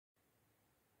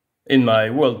In my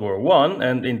World War I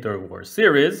and Interwar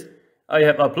series, I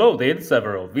have uploaded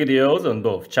several videos on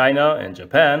both China and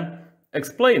Japan,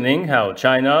 explaining how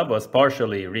China was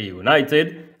partially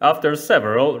reunited after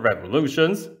several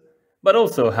revolutions, but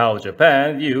also how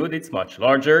Japan viewed its much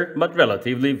larger but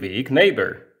relatively weak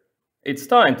neighbor. It's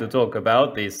time to talk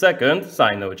about the Second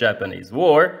Sino-Japanese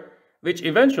War, which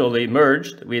eventually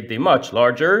merged with the much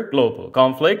larger global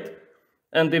conflict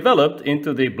and developed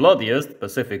into the bloodiest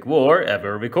Pacific War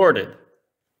ever recorded.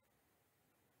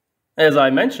 As I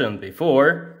mentioned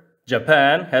before,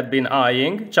 Japan had been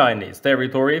eyeing Chinese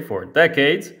territory for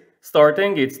decades,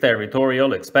 starting its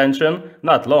territorial expansion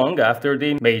not long after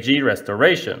the Meiji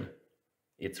Restoration.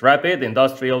 Its rapid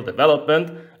industrial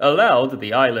development allowed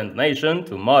the island nation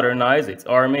to modernize its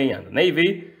army and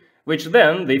navy, which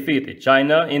then defeated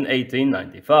China in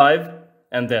 1895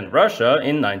 and then Russia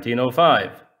in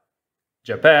 1905.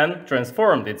 Japan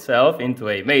transformed itself into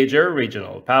a major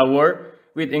regional power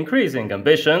with increasing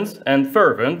ambitions and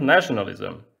fervent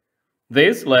nationalism.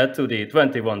 This led to the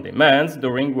 21 demands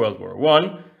during World War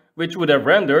I, which would have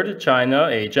rendered China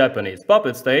a Japanese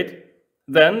puppet state,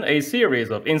 then a series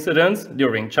of incidents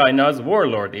during China's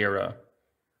warlord era.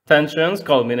 Tensions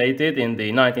culminated in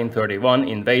the 1931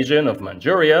 invasion of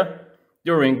Manchuria,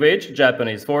 during which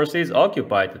Japanese forces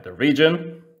occupied the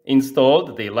region,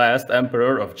 installed the last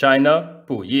emperor of China,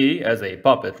 Puyi, as a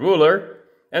puppet ruler,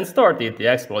 and started the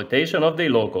exploitation of the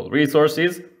local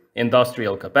resources,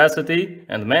 industrial capacity,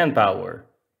 and manpower.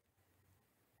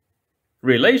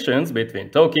 Relations between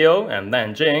Tokyo and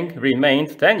Nanjing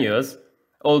remained tenuous,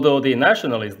 although the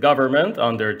nationalist government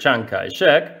under Chiang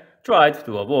Kai-shek tried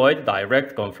to avoid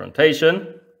direct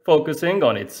confrontation, focusing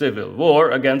on its civil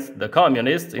war against the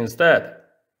communists instead.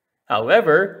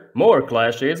 However, more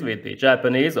clashes with the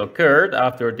Japanese occurred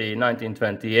after the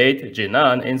 1928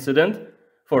 Jinan incident,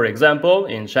 for example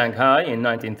in Shanghai in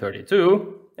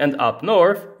 1932 and up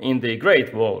north in the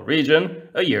Great Wall region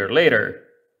a year later.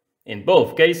 In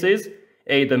both cases,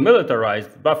 a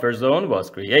demilitarized buffer zone was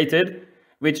created,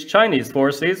 which Chinese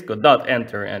forces could not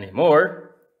enter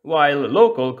anymore, while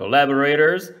local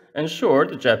collaborators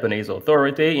ensured Japanese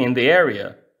authority in the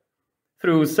area.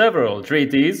 Through several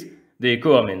treaties, the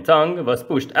Kuomintang was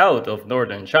pushed out of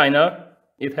northern China.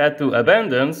 It had to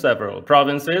abandon several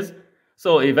provinces,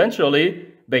 so eventually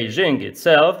Beijing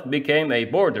itself became a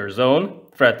border zone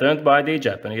threatened by the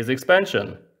Japanese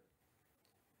expansion.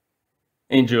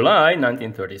 In July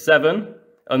 1937,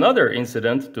 another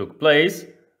incident took place,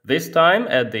 this time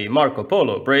at the Marco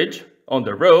Polo Bridge on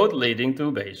the road leading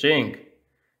to Beijing.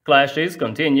 Clashes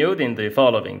continued in the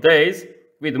following days,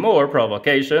 with more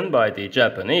provocation by the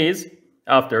Japanese,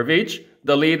 after which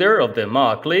the leader of the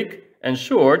Ma clique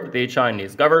ensured the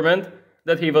Chinese government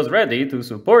that he was ready to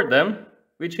support them,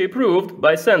 which he proved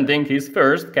by sending his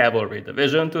 1st Cavalry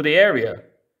Division to the area.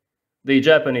 The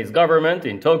Japanese government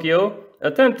in Tokyo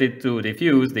attempted to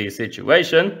defuse the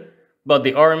situation, but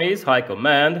the army's high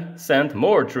command sent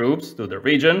more troops to the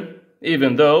region,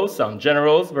 even though some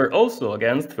generals were also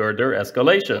against further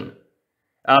escalation.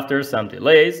 After some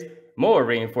delays, more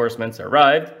reinforcements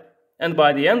arrived, and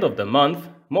by the end of the month,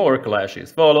 more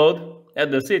clashes followed at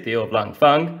the city of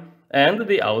Langfang and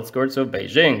the outskirts of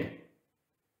Beijing.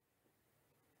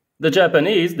 The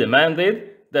Japanese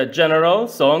demanded that General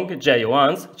Song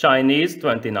Jae-yuan's Chinese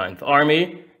 29th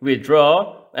Army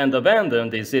withdraw and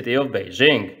abandon the city of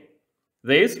Beijing.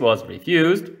 This was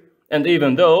refused, and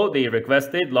even though the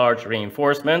requested large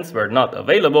reinforcements were not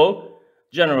available,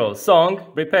 General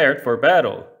Song prepared for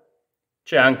battle.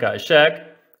 Chiang Kai-shek,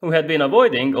 who had been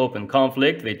avoiding open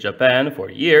conflict with Japan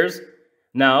for years,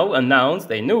 now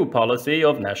announced a new policy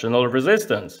of national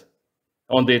resistance.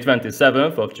 On the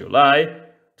 27th of July,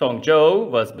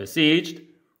 Tongzhou was besieged,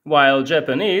 while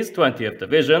Japanese 20th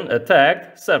Division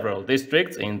attacked several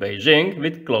districts in Beijing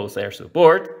with close air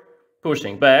support,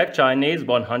 pushing back Chinese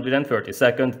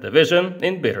 132nd Division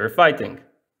in bitter fighting.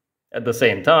 At the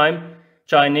same time,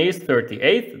 Chinese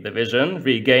 38th Division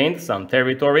regained some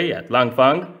territory at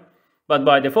Langfang, but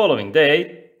by the following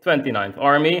day, 29th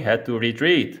Army had to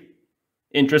retreat.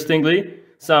 Interestingly,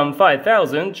 some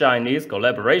 5,000 Chinese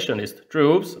collaborationist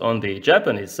troops on the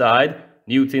Japanese side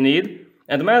mutinied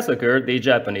and massacred the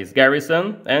Japanese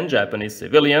garrison and Japanese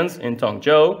civilians in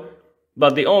Tongzhou,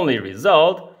 but the only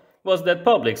result was that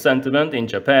public sentiment in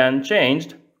Japan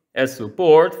changed as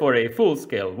support for a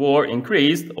full-scale war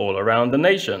increased all around the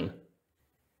nation.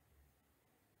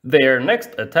 Their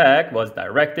next attack was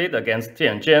directed against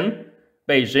Tianjin,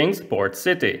 Beijing's port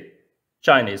city.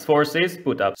 Chinese forces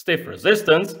put up stiff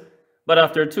resistance, but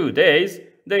after 2 days,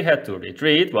 they had to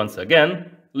retreat once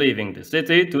again, leaving the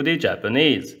city to the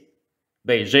Japanese.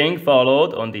 Beijing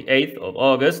followed on the 8th of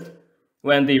August,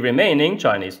 when the remaining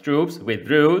Chinese troops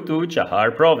withdrew to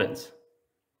Chahar province.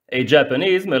 A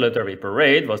Japanese military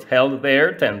parade was held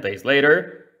there 10 days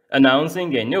later,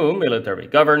 announcing a new military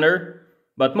governor,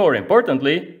 but more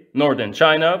importantly, northern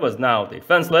China was now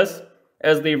defenseless,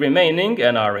 as the remaining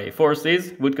NRA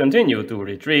forces would continue to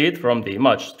retreat from the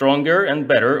much stronger and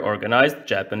better organized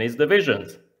Japanese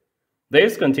divisions.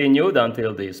 This continued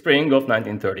until the spring of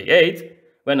 1938,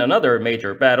 when another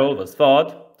major battle was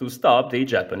fought to stop the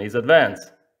Japanese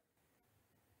advance.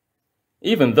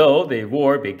 Even though the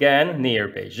war began near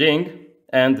Beijing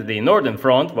and the Northern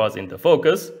Front was in the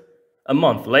focus, a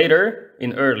month later,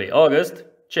 in early August,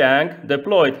 Chiang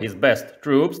deployed his best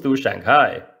troops to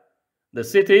Shanghai. The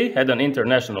city had an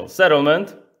international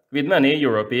settlement with many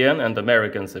European and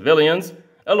American civilians,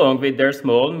 along with their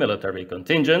small military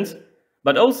contingents,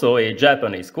 but also a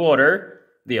Japanese quarter,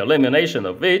 the elimination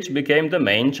of which became the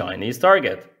main Chinese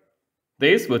target.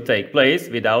 This would take place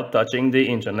without touching the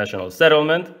international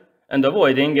settlement and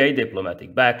avoiding a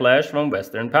diplomatic backlash from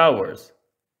Western powers.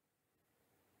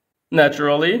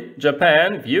 Naturally,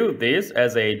 Japan viewed this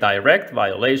as a direct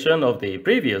violation of the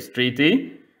previous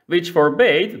treaty, which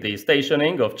forbade the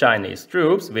stationing of Chinese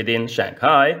troops within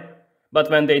Shanghai, but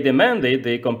when they demanded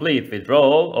the complete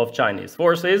withdrawal of Chinese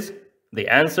forces, the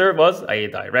answer was a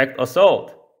direct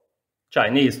assault.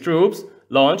 Chinese troops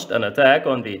launched an attack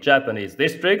on the Japanese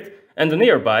district and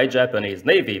nearby Japanese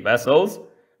Navy vessels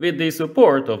with the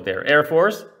support of their Air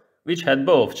Force, which had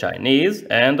both Chinese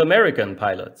and American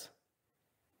pilots.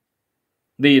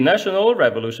 The National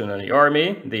Revolutionary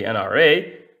Army, the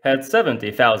NRA, had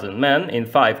 70,000 men in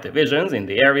 5 divisions in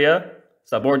the area,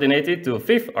 subordinated to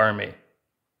 5th Army.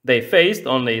 They faced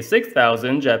only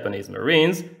 6,000 Japanese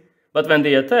Marines, but when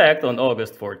they attacked on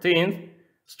August 14th,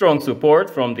 strong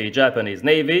support from the Japanese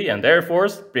Navy and Air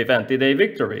Force prevented a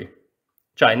victory.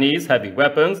 Chinese heavy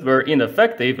weapons were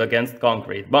ineffective against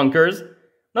concrete bunkers,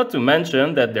 not to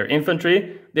mention that their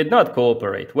infantry did not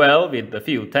cooperate well with the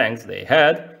few tanks they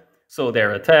had, so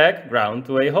their attack ground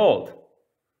to a halt.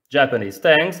 Japanese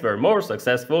tanks were more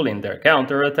successful in their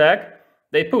counterattack.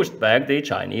 They pushed back the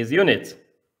Chinese units.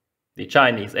 The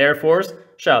Chinese Air Force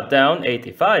shot down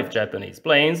 85 Japanese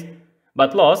planes,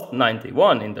 but lost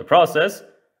 91 in the process,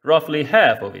 roughly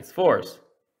half of its force.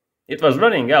 It was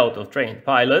running out of trained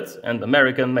pilots and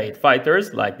American-made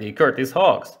fighters like the Curtiss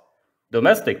Hawks.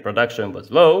 Domestic production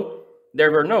was low.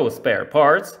 There were no spare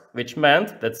parts, which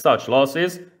meant that such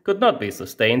losses could not be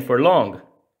sustained for long.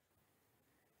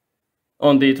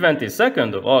 On the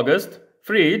 22nd of August,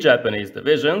 3 Japanese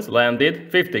divisions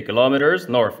landed 50 kilometers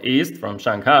northeast from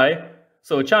Shanghai,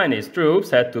 so Chinese troops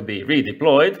had to be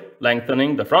redeployed,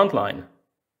 lengthening the front line.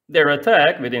 Their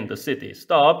attack within the city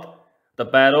stopped. The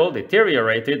battle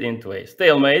deteriorated into a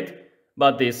stalemate,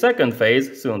 but the second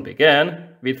phase soon began,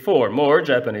 with 4 more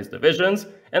Japanese divisions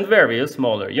and various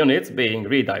smaller units being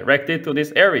redirected to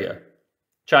this area.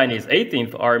 Chinese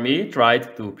 18th Army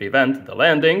tried to prevent the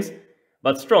landings,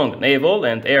 but strong naval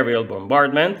and aerial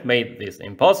bombardment made this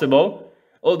impossible,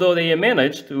 although they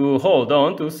managed to hold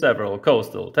on to several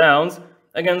coastal towns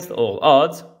against all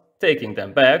odds, taking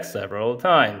them back several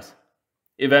times.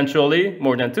 Eventually,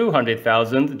 more than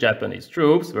 200,000 Japanese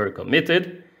troops were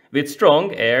committed, with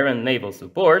strong air and naval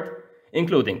support,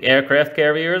 including aircraft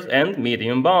carriers and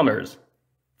medium bombers.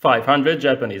 500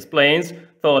 Japanese planes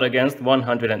fought against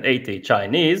 180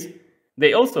 Chinese.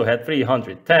 They also had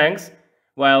 300 tanks,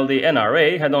 while the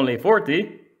NRA had only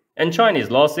 40, and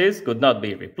Chinese losses could not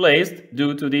be replaced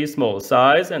due to the small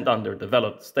size and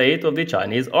underdeveloped state of the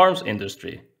Chinese arms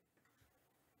industry.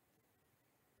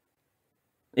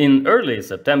 In early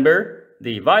September,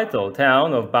 the vital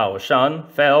town of Baoshan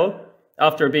fell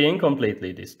after being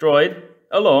completely destroyed,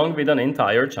 along with an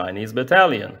entire Chinese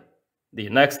battalion. The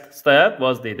next step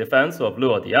was the defense of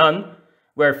Luodian,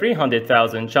 where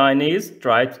 300,000 Chinese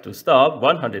tried to stop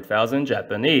 100,000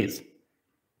 Japanese.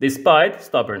 Despite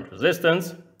stubborn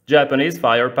resistance, Japanese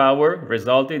firepower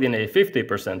resulted in a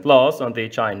 50% loss on the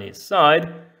Chinese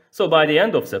side, so by the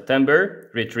end of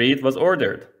September, retreat was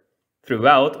ordered.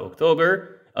 Throughout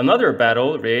October, another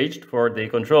battle raged for the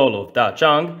control of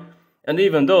Dachang, and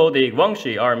even though the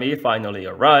Guangxi army finally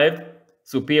arrived,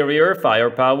 superior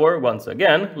firepower once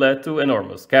again led to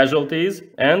enormous casualties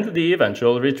and the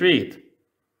eventual retreat.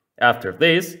 After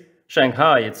this,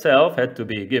 Shanghai itself had to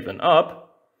be given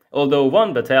up, although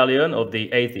 1 battalion of the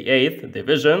 88th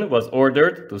Division was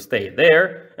ordered to stay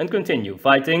there and continue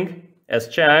fighting, as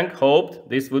Chiang hoped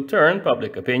this would turn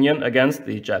public opinion against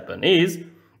the Japanese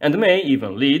and may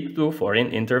even lead to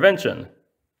foreign intervention.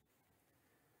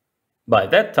 By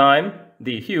that time,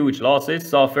 the huge losses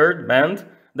suffered meant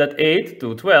that 8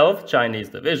 to 12 Chinese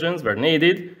divisions were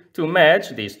needed to match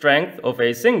the strength of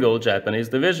a single Japanese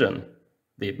division.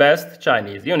 The best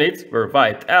Chinese units were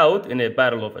wiped out in a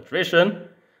battle of attrition,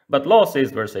 but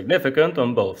losses were significant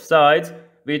on both sides,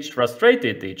 which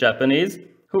frustrated the Japanese,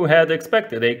 who had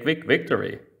expected a quick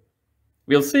victory.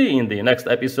 We'll see in the next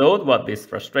episode what this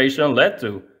frustration led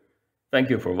to. Thank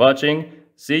you for watching.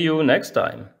 See you next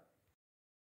time.